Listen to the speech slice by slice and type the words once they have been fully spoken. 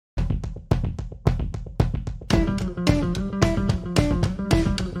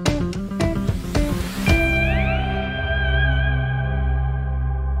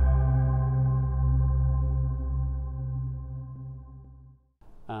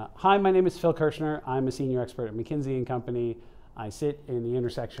Hi, my name is Phil Kirschner. I'm a senior expert at McKinsey and Company. I sit in the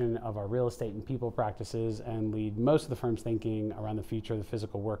intersection of our real estate and people practices and lead most of the firm's thinking around the future of the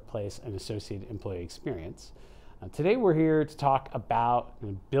physical workplace and associated employee experience. Today we're here to talk about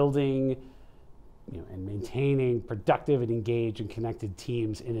building and maintaining productive and engaged and connected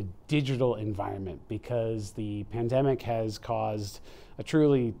teams in a digital environment, because the pandemic has caused a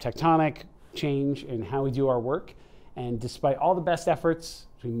truly tectonic change in how we do our work. And despite all the best efforts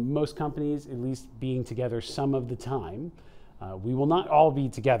between most companies, at least being together some of the time, we will not all be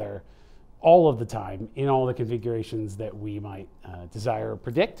together all of the time in all the configurations that we might desire or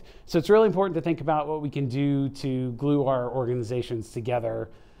predict. So it's really important to think about what we can do to glue our organizations together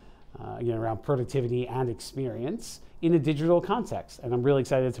around productivity and experience in a digital context. And I'm really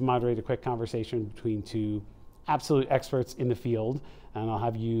excited to moderate a quick conversation between two absolute experts in the field. And I'll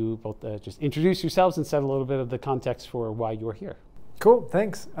have you both just introduce yourselves and set a little bit of the context for why you're here. Cool,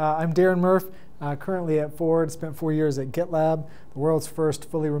 thanks. I'm Darren Murph, currently at Ford, spent 4 years at GitLab, the world's first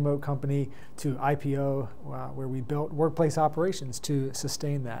fully remote company to IPO, where we built workplace operations to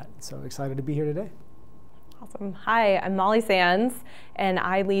sustain that. So excited to be here today. Awesome. Hi, I'm Molly Sands, and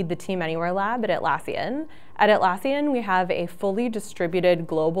I lead the Team Anywhere Lab at Atlassian. At Atlassian, we have a fully distributed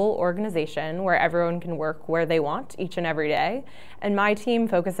global organization where everyone can work where they want each and every day. And my team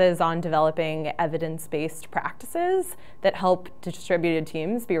focuses on developing evidence-based practices that help distributed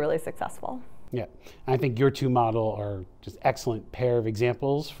teams be really successful. Yeah, I think your two model are just excellent pair of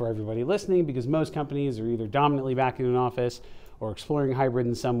examples for everybody listening, because most companies are either dominantly back in an office or exploring hybrid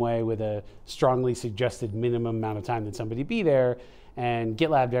in some way with a strongly suggested minimum amount of time that somebody be there. And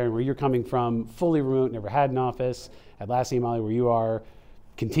GitLab, Darren, where you're coming from, fully remote, never had an office. Atlassian, Molly, where you are,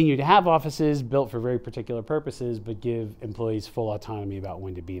 continue to have offices built for very particular purposes, but give employees full autonomy about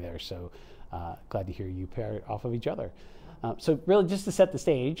when to be there. So glad to hear you pair it off of each other. So really, just to set the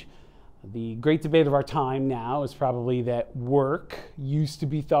stage, the great debate of our time now is probably that work used to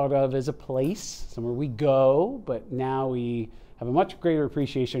be thought of as a place, somewhere we go, but now we have a much greater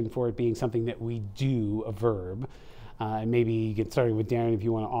appreciation for it being something that we do, a verb. And maybe get started with Darren, if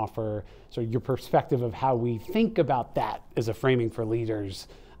you want to offer sort of your perspective of how we think about that as a framing for leaders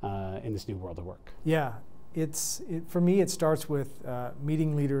in this new world of work. Yeah, for me, it starts with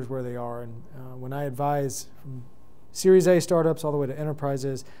meeting leaders where they are. And when I advise from Series A startups all the way to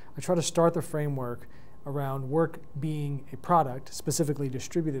enterprises, I try to start the framework around work being a product, specifically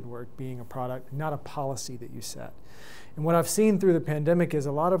distributed work being a product, not a policy that you set. And what I've seen through the pandemic is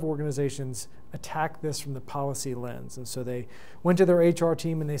a lot of organizations attack this from the policy lens. And so they went to their HR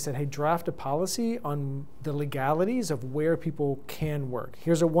team and they said, hey, draft a policy on the legalities of where people can work.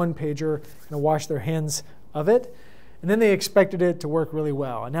 Here's a one-pager, and wash their hands of it. And then they expected it to work really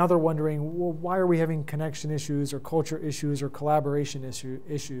well. And now they're wondering, well, why are we having connection issues or culture issues or collaboration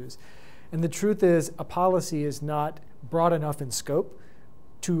issues? And the truth is, a policy is not broad enough in scope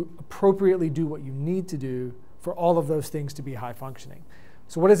to appropriately do what you need to do for all of those things to be high functioning.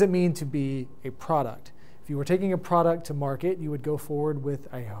 So what does it mean to be a product? If you were taking a product to market, you would go forward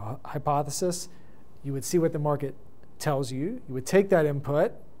with a hypothesis. You would see what the market tells you. You would take that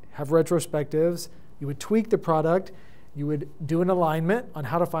input, have retrospectives. You would tweak the product. You would do an alignment on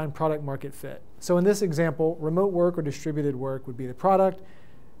how to find product market fit. So in this example, remote work or distributed work would be the product.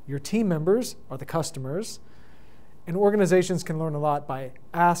 Your team members are the customers. And organizations can learn a lot by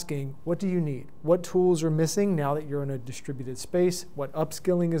asking, what do you need? What tools are missing now that you're in a distributed space? What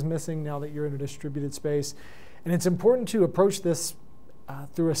upskilling is missing now that you're in a distributed space? And it's important to approach this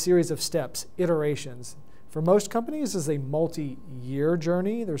through a series of steps, iterations. For most companies, it's a multi-year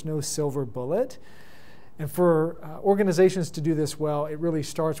journey. There's no silver bullet. And for organizations to do this well, it really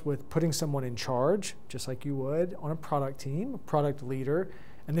starts with putting someone in charge, just like you would on a product team, a product leader,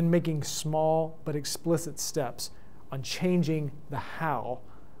 and then making small but explicit steps on changing the how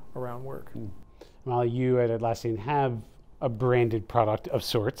around work. Molly, you at Atlassian have a branded product of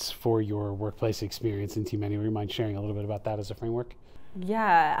sorts for your workplace experience in Team Anywhere. You mind sharing a little bit about that as a framework?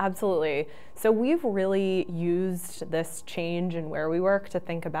 Yeah, absolutely. So we've really used this change in where we work to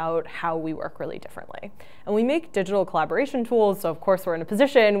think about how we work really differently. And we make digital collaboration tools, so of course we're in a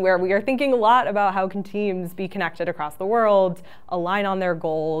position where we are thinking a lot about how can teams be connected across the world, align on their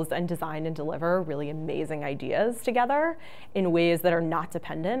goals, and design and deliver really amazing ideas together in ways that are not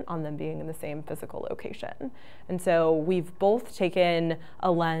dependent on them being in the same physical location. And so we've both taken a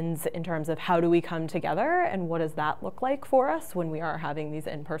lens in terms of how do we come together and what does that look like for us when we are having these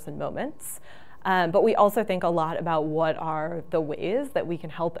in-person moments. But we also think a lot about what are the ways that we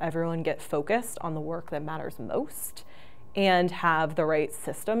can help everyone get focused on the work that matters most and have the right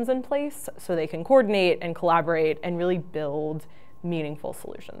systems in place so they can coordinate and collaborate and really build meaningful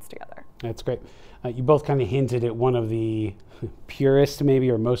solutions together. That's great. You both kind of hinted at one of the purest maybe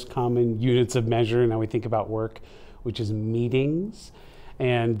or most common units of measure in how we think about work, which is meetings.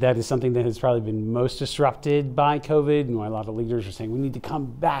 And that is something that has probably been most disrupted by COVID, and why a lot of leaders are saying we need to come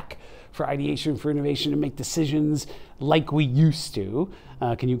back for ideation, for innovation, and make decisions like we used to.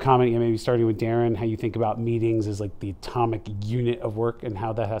 Can you comment, maybe starting with Darren, how you think about meetings as like the atomic unit of work and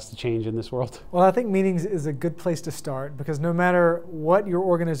how that has to change in this world? Well, I think meetings is a good place to start, because no matter what your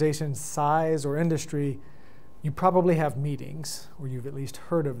organization's size or industry, you probably have meetings, or you've at least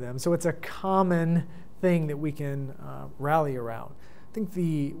heard of them. So it's a common thing that we can rally around. I think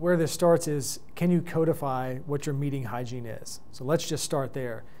where this starts is, can you codify what your meeting hygiene is? So let's just start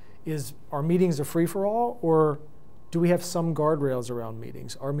there. Are meetings a free-for-all, or do we have some guardrails around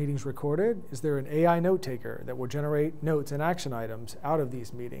meetings? Are meetings recorded? Is there an AI note taker that will generate notes and action items out of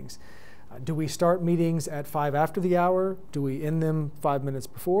these meetings? Do we start meetings at 5 after the hour? Do we end them 5 minutes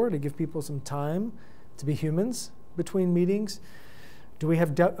before to give people some time to be humans between meetings? Do we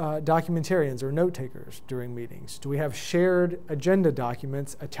have documentarians or note takers during meetings? Do we have shared agenda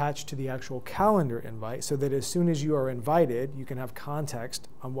documents attached to the actual calendar invite, so that as soon as you are invited, you can have context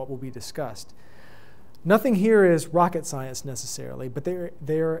on what will be discussed? Nothing here is rocket science necessarily, but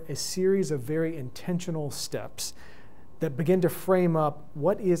they're a series of very intentional steps that begin to frame up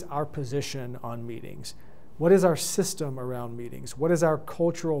what is our position on meetings, what is our system around meetings, what is our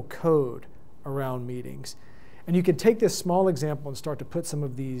cultural code around meetings. And you can take this small example and start to put some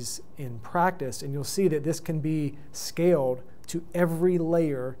of these in practice, and you'll see that this can be scaled to every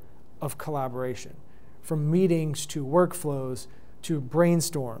layer of collaboration, from meetings to workflows to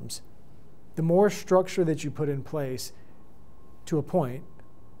brainstorms. The more structure that you put in place, to a point,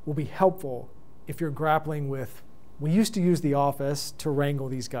 will be helpful if you're grappling with, we used to use the office to wrangle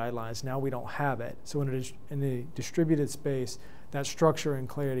these guidelines, now we don't have it. So in a distributed space, that structure and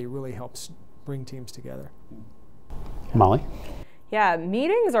clarity really helps bring teams together. Molly? Yeah,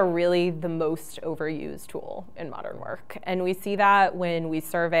 meetings are really the most overused tool in modern work. And we see that when we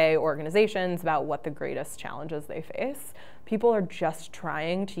survey organizations about what the greatest challenges they face. People are just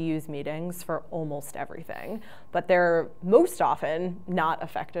trying to use meetings for almost everything, but they're most often not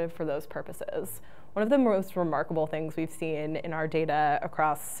effective for those purposes. One of the most remarkable things we've seen in our data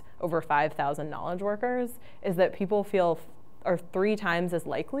across over 5,000 knowledge workers is that people are 3 times as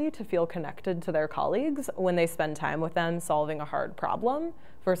likely to feel connected to their colleagues when they spend time with them solving a hard problem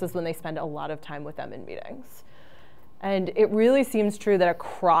versus when they spend a lot of time with them in meetings. And it really seems true that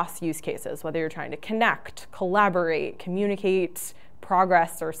across use cases, whether you're trying to connect, collaborate, communicate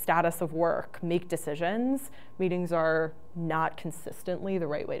progress or status of work, make decisions, meetings are not consistently the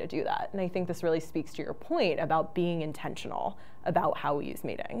right way to do that. And I think this really speaks to your point about being intentional about how we use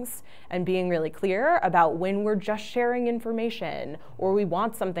meetings and being really clear about when we're just sharing information or we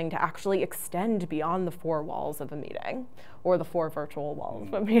want something to actually extend beyond the 4 walls of a meeting or the 4 virtual walls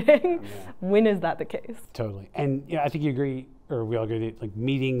of a meeting. Yeah. When is that the case? Totally. And I think you agree, or we all agree that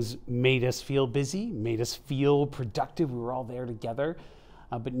meetings made us feel busy, made us feel productive. We were all there together.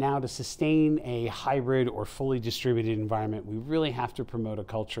 But now to sustain a hybrid or fully distributed environment, we really have to promote a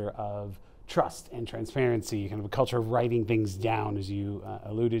culture of trust and transparency, kind of a culture of writing things down, as you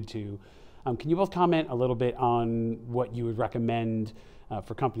alluded to. Can you both comment a little bit on what you would recommend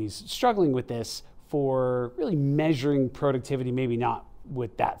for companies struggling with this for really measuring productivity, maybe not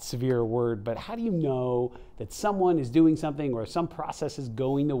with that severe word, but how do you know that someone is doing something or some process is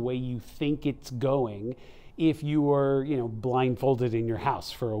going the way you think it's going if you were, blindfolded in your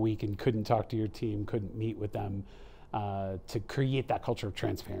house for a week and couldn't talk to your team, couldn't meet with them to create that culture of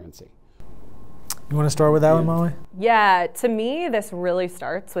transparency? You want to start with that one, Molly? Yeah, to me, this really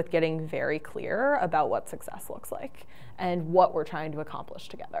starts with getting very clear about what success looks like and what we're trying to accomplish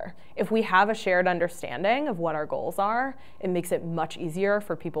together. If we have a shared understanding of what our goals are, it makes it much easier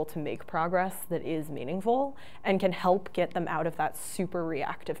for people to make progress that is meaningful and can help get them out of that super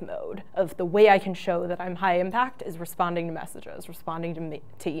reactive mode of the way I can show that I'm high impact is responding to messages, responding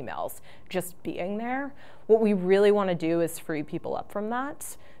to emails, just being there. What we really want to do is free people up from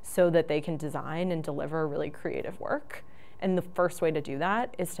that so that they can design and deliver really creative work. And the first way to do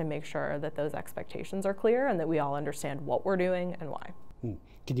that is to make sure that those expectations are clear and that we all understand what we're doing and why.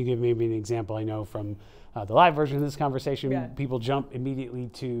 Can you give maybe an example? I know from the live version of this conversation, people jump immediately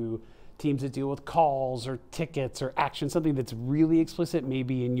to teams that deal with calls or tickets or action, something that's really explicit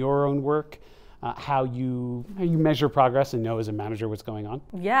maybe in your own work. How you measure progress and know as a manager what's going on?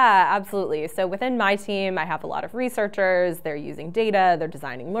 Yeah, absolutely. So within my team, I have a lot of researchers. They're using data. They're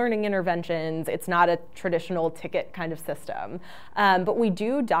designing learning interventions. It's not a traditional ticket kind of system. But we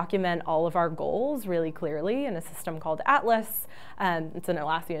do document all of our goals really clearly in a system called Atlas. It's an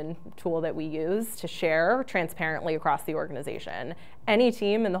Atlassian tool that we use to share transparently across the organization. Any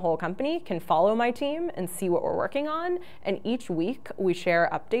team in the whole company can follow my team and see what we're working on. And each week we share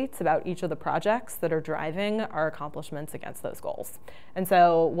updates about each of the projects that are driving our accomplishments against those goals. And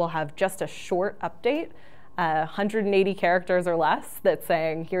so we'll have just a short update, 180 characters or less, that's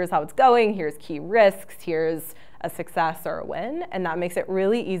saying, here's how it's going, here's key risks, here's a success or a win. And that makes it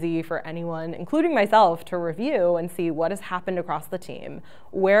really easy for anyone, including myself, to review and see what has happened across the team.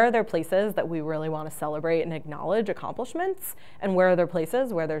 Where are there places that we really want to celebrate and acknowledge accomplishments? And where are there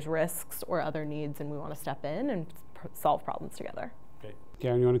places where there's risks or other needs and we want to step in and solve problems together? Great.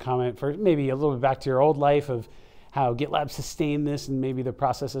 Darren, you want to comment first, maybe a little bit back to your old life of how GitLab sustained this and maybe the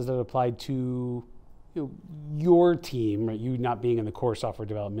processes that applied to your team, right? You not being in the core software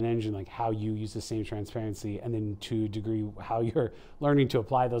development engine, like how you use the same transparency, and then to a degree how you're learning to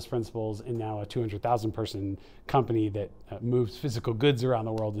apply those principles in now a 200,000 person company that moves physical goods around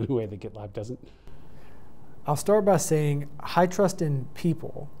the world in a way that GitLab doesn't. I'll start by saying high trust in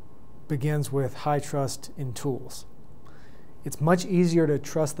people begins with high trust in tools. It's much easier to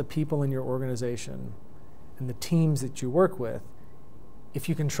trust the people in your organization and the teams that you work with if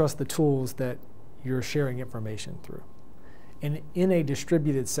you can trust the tools that you're sharing information through. And in a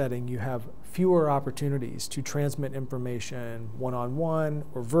distributed setting, you have fewer opportunities to transmit information one-on-one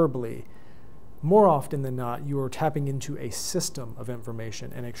or verbally. More often than not, you are tapping into a system of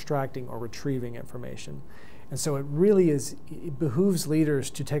information and extracting or retrieving information. And so it behooves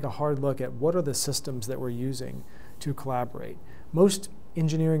leaders to take a hard look at what are the systems that we're using to collaborate. Most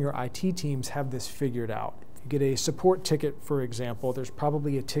engineering or IT teams have this figured out. You get a support ticket, for example, there's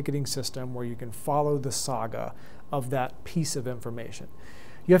probably a ticketing system where you can follow the saga of that piece of information.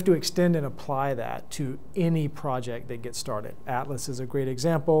 You have to extend and apply that to any project that gets started. Atlas is a great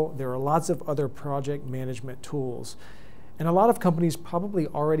example. There are lots of other project management tools. And a lot of companies probably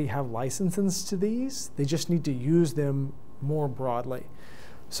already have licenses to these. They just need to use them more broadly.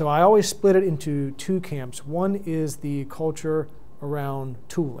 So I always split it into two camps. One is the culture around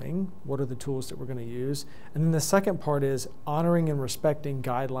tooling. What are the tools that we're going to use? And then the second part is honoring and respecting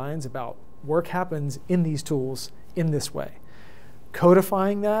guidelines about work happens in these tools in this way.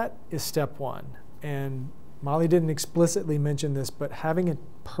 Codifying that is step one. And Molly didn't explicitly mention this, but having a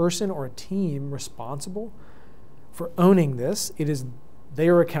person or a team responsible for owning this, they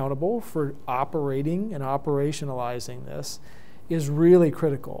are accountable for operating and operationalizing this, is really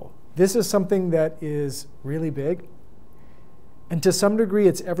critical. This is something that is really big. And to some degree,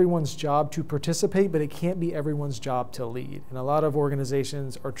 it's everyone's job to participate, but it can't be everyone's job to lead. And a lot of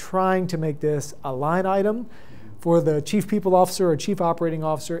organizations are trying to make this a line item for the chief people officer or chief operating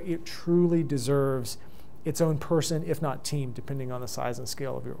officer. It truly deserves its own person, if not team, depending on the size and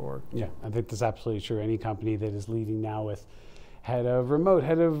scale of your org. Yeah, I think that's absolutely true. Any company that is leading now with head of remote,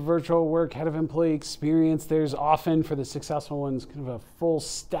 head of virtual work, head of employee experience, there's often, for the successful ones, kind of a full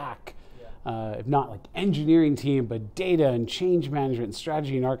stack, if not like engineering team, but data and change management and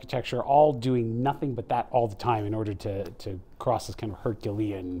strategy and architecture, all doing nothing but that all the time in order to cross this kind of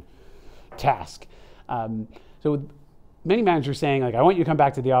Herculean task. So with many managers saying, like, I want you to come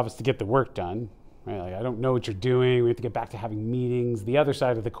back to the office to get the work done, right? Like, I don't know what you're doing. We have to get back to having meetings. The other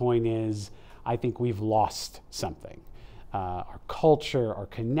side of the coin is, I think we've lost something. Our culture, our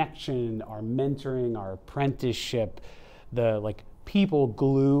connection, our mentoring, our apprenticeship, the people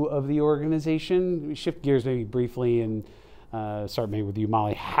glue of the organization. We shift gears maybe briefly and start maybe with you,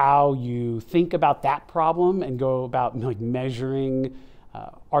 Molly, how you think about that problem and go about measuring,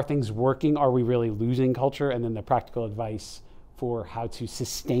 are things working? Are we really losing culture? And then the practical advice for how to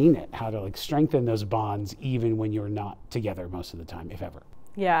sustain it, how to strengthen those bonds even when you're not together most of the time, if ever.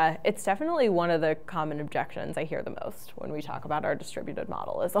 Yeah, it's definitely one of the common objections I hear the most when we talk about our distributed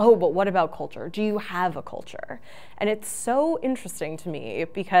model is, oh, but what about culture? Do you have a culture? And it's so interesting to me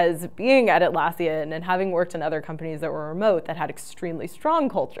because being at Atlassian and having worked in other companies that were remote that had extremely strong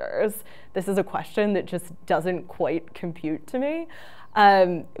cultures, this is a question that just doesn't quite compute to me.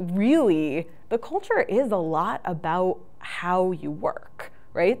 Really, the culture is a lot about how you work.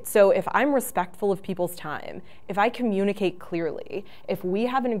 Right? So if I'm respectful of people's time, if I communicate clearly, if we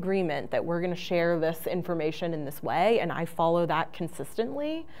have an agreement that we're going to share this information in this way and I follow that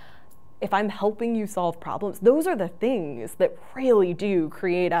consistently, if I'm helping you solve problems, those are the things that really do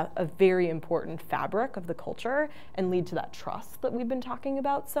create a very important fabric of the culture and lead to that trust that we've been talking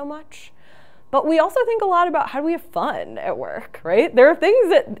about so much. But we also think a lot about how do we have fun at work, right? There are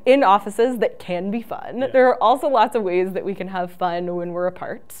things in offices that can be fun. Yeah. There are also lots of ways that we can have fun when we're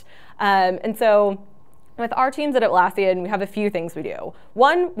apart. And so With our teams at Atlassian, we have a few things we do.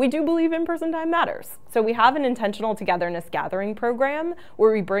 One, we do believe in-person time matters. So we have an intentional togetherness gathering program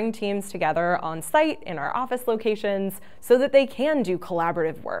where we bring teams together on site in our office locations so that they can do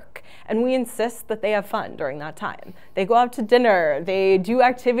collaborative work. And we insist that they have fun during that time. They go out to dinner, they do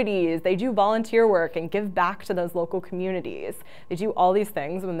activities, they do volunteer work and give back to those local communities. They do all these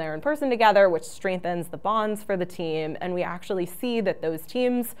things when they're in person together, which strengthens the bonds for the team. And we actually see that those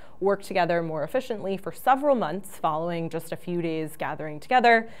teams work together more efficiently for several months following just a few days gathering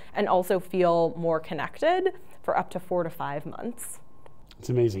together, and also feel more connected for up to 4 to 5 months. It's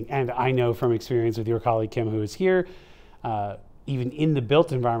amazing. And I know from experience with your colleague Kim, who is here, even in the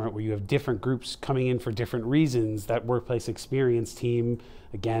built environment where you have different groups coming in for different reasons, that workplace experience team,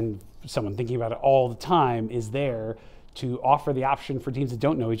 again, someone thinking about it all the time, is there to offer the option for teams that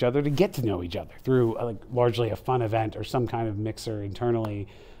don't know each other to get to know each other through largely a fun event or some kind of mixer internally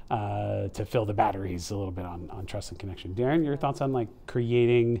to fill the batteries a little bit on trust and connection. Darren, your thoughts on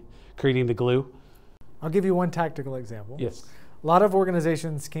creating the glue? I'll give you one tactical example. Yes. A lot of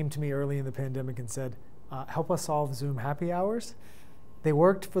organizations came to me early in the pandemic and said, help us solve Zoom happy hours. They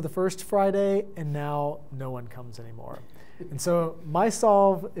worked for the first Friday and now no one comes anymore. And so my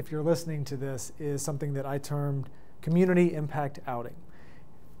solve, if you're listening to this, is something that I termed community impact outing.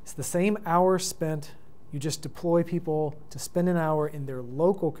 It's the same hour spent. You just deploy people to spend an hour in their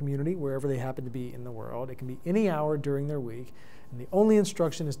local community, wherever they happen to be in the world. It can be any hour during their week. And the only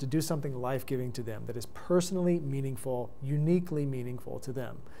instruction is to do something life-giving to them that is personally meaningful, uniquely meaningful to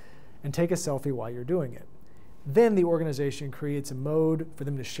them. And take a selfie while you're doing it. Then the organization creates a mode for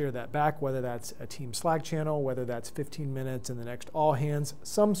them to share that back, whether that's a team Slack channel, whether that's 15 minutes in the next all hands,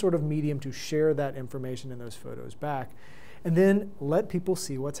 some sort of medium to share that information and those photos back. And then let people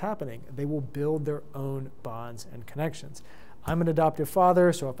see what's happening. They will build their own bonds and connections. I'm an adoptive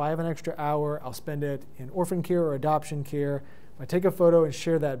father, so if I have an extra hour, I'll spend it in orphan care or adoption care. If I take a photo and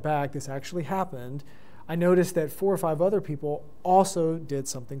share that back, this actually happened, I noticed that 4 or 5 other people also did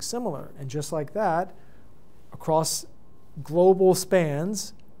something similar. And just like that, across global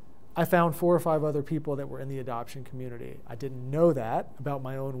spans, I found 4 or 5 other people that were in the adoption community. I didn't know that about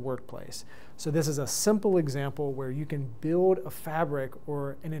my own workplace. So this is a simple example where you can build a fabric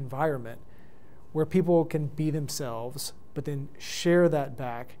or an environment where people can be themselves, but then share that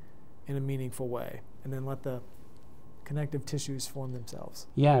back in a meaningful way, and then let the connective tissues form themselves.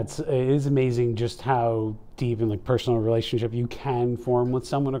 Yeah, it is amazing just how deep and personal relationship you can form with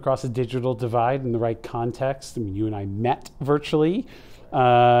someone across a digital divide in the right context. I mean, you and I met virtually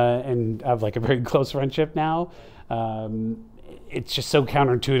and have a very close friendship now. It's just so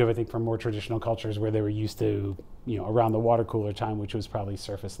counterintuitive, I think, from more traditional cultures where they were used to, around the water cooler time, which was probably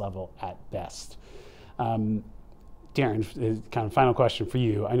surface level at best. Darren, kind of final question for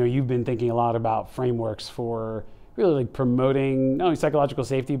you. I know you've been thinking a lot about frameworks for really promoting not only psychological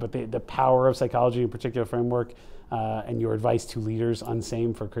safety, but the power of psychology in particular framework, and your advice to leaders on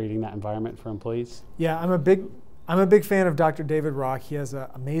SAME for creating that environment for employees. Yeah, I'm a big fan of Dr. David Rock. He has an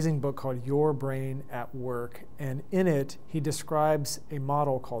amazing book called Your Brain at Work, and in it he describes a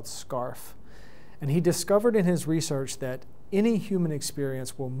model called SCARF. And he discovered in his research that any human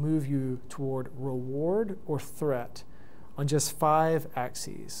experience will move you toward reward or threat on just 5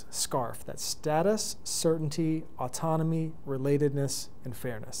 axes. SCARF, that's status, certainty, autonomy, relatedness, and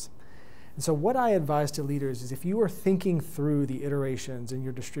fairness. And so what I advise to leaders is if you are thinking through the iterations in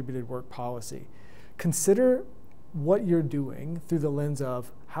your distributed work policy, consider what you're doing through the lens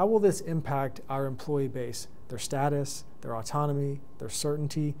of how will this impact our employee base, their status, their autonomy, their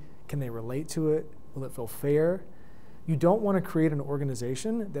certainty, can they relate to it, will it feel fair? You don't want to create an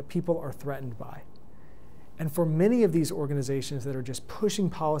organization that people are threatened by. And for many of these organizations that are just pushing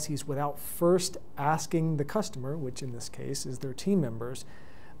policies without first asking the customer, which in this case is their team members,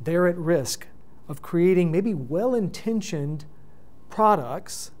 they're at risk of creating maybe well-intentioned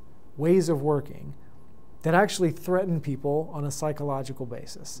products, ways of working, that actually threaten people on a psychological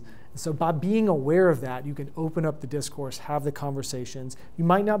basis. And so by being aware of that, you can open up the discourse, have the conversations. You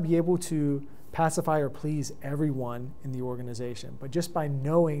might not be able to pacify or please everyone in the organization, but just by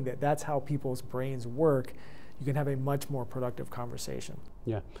knowing that that's how people's brains work, you can have a much more productive conversation.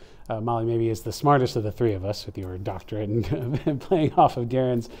 Yeah. Molly maybe is the smartest of the 3 of us with your doctorate and playing off of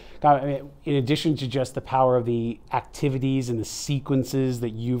Darren's. In addition to just the power of the activities and the sequences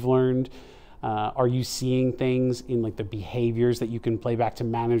that you've learned, are you seeing things in the behaviors that you can play back to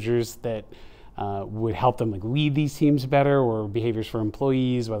managers that would help them lead these teams better, or behaviors for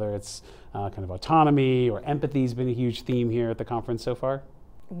employees, whether it's kind of autonomy or empathy has been a huge theme here at the conference so far?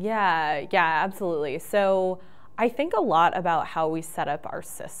 Yeah, absolutely. So I think a lot about how we set up our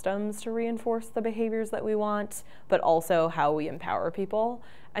systems to reinforce the behaviors that we want, but also how we empower people.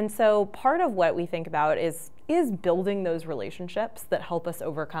 And so part of what we think about is building those relationships that help us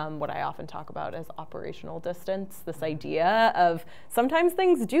overcome what I often talk about as operational distance, this idea of sometimes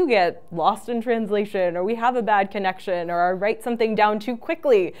things do get lost in translation, or we have a bad connection, or I write something down too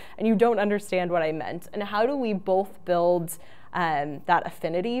quickly and you don't understand what I meant. And how do we both build that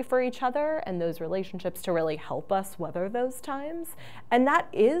affinity for each other and those relationships to really help us weather those times? And that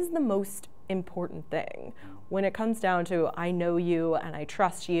is the most important thing. When it comes down to, I know you and I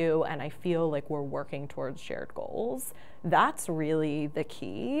trust you and I feel like we're working towards shared goals, that's really the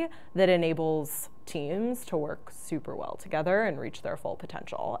key that enables teams to work super well together and reach their full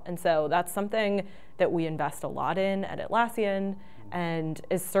potential. And so that's something that we invest a lot in at Atlassian, and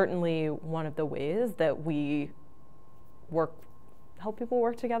is certainly one of the ways that we help people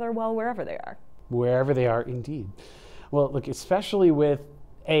work together well wherever they are. Wherever they are, indeed. Well, look, especially with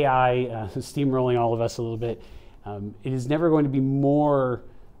AI steamrolling all of us a little bit, it is never going to be more,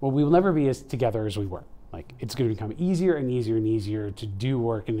 well, we will never be as together as we were. Like, it's going to become easier and easier and easier to do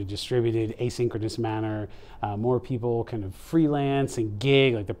work in a distributed, asynchronous manner. More people kind of freelance and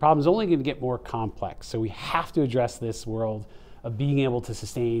gig. Like, the problem is only going to get more complex. So we have to address this world of being able to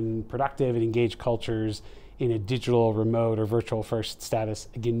sustain productive and engaged cultures in a digital, remote, or virtual first status.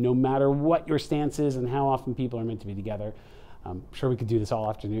 Again, no matter what your stance is and how often people are meant to be together. I'm sure we could do this all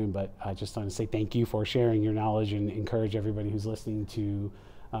afternoon, but I just want to say thank you for sharing your knowledge and encourage everybody who's listening to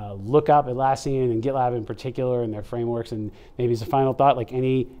look up Atlassian and GitLab in particular and their frameworks. And maybe as a final thought, like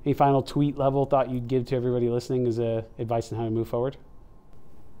any final tweet level thought you'd give to everybody listening as advice on how to move forward?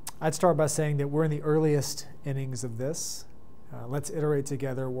 I'd start by saying that we're in the earliest innings of this. Let's iterate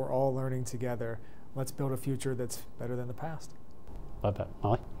together. We're all learning together. Let's build a future that's better than the past. Love that.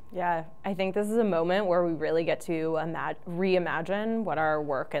 Molly? Yeah, I think this is a moment where we really get to reimagine what our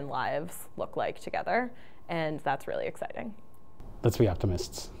work and lives look like together, and that's really exciting. Let's be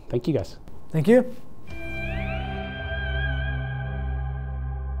optimists. Thank you, guys. Thank you.